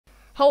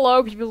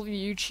Hello people of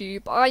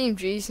YouTube, I am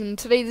Jason.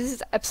 Today this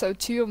is episode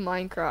 2 of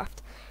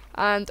Minecraft.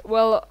 And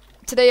well,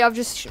 today I've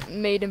just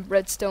made a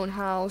redstone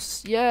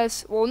house.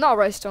 Yes, well not a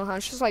redstone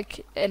house, just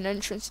like an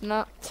entrance and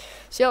that.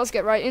 So yeah, let's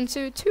get right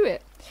into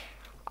it.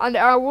 And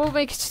I will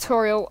make a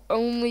tutorial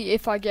only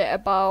if I get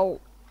about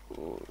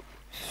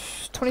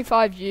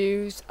 25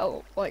 views,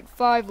 like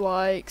 5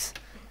 likes,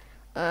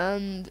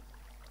 and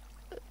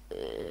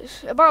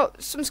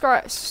about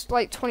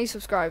like 20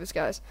 subscribers,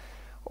 guys.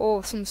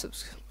 Or some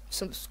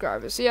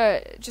subscribers. So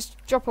yeah, just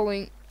drop a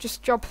link,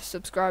 just drop a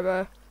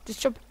subscriber,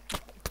 just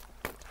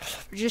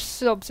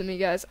sub to me,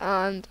 guys,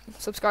 and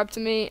subscribe to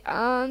me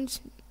and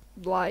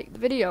like the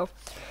video.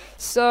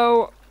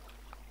 So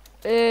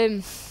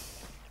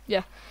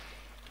yeah,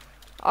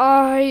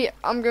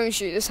 I'm going to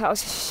shoot this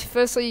house.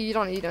 Firstly, you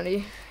don't need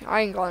any.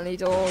 I ain't got any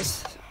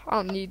doors. I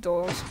don't need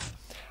doors.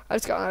 I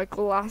just got a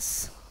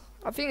glass.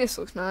 I think this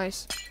looks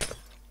nice.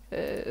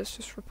 Let's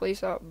just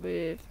replace that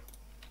with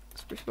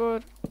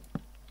board.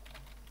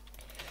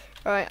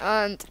 Right,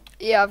 and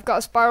yeah, I've got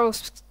a spiral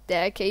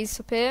staircase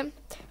up here.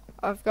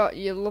 I've got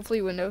your lovely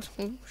windows.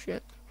 Oh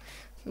shit,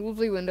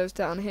 lovely windows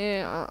down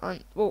here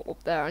and well,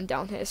 up there and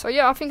down here. So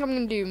yeah, I think I'm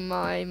gonna do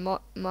my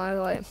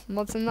like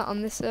mods and that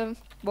on this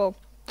well,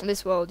 on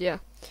this world, yeah.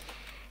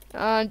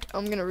 And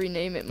I'm gonna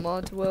rename it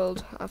Mod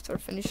World after I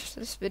finish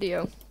this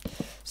video.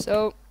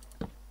 So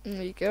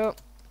there you go.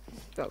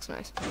 That looks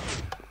nice.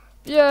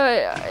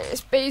 Yeah,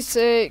 it's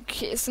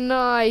basic, it's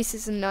nice,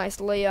 it's a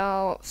nice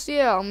layout. So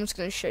yeah, I'm just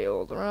gonna show you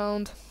all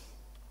around.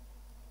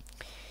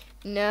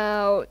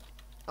 Now,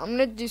 I'm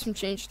gonna do some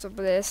changes to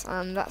this,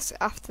 and that's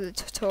after the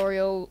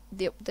tutorial,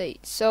 the update.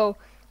 So,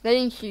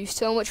 thank you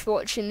so much for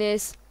watching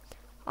this.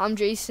 I'm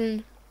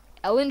Jason,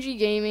 LNG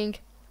Gaming,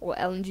 or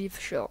LNG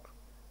for short.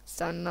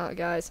 Signing out,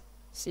 guys.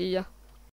 See ya.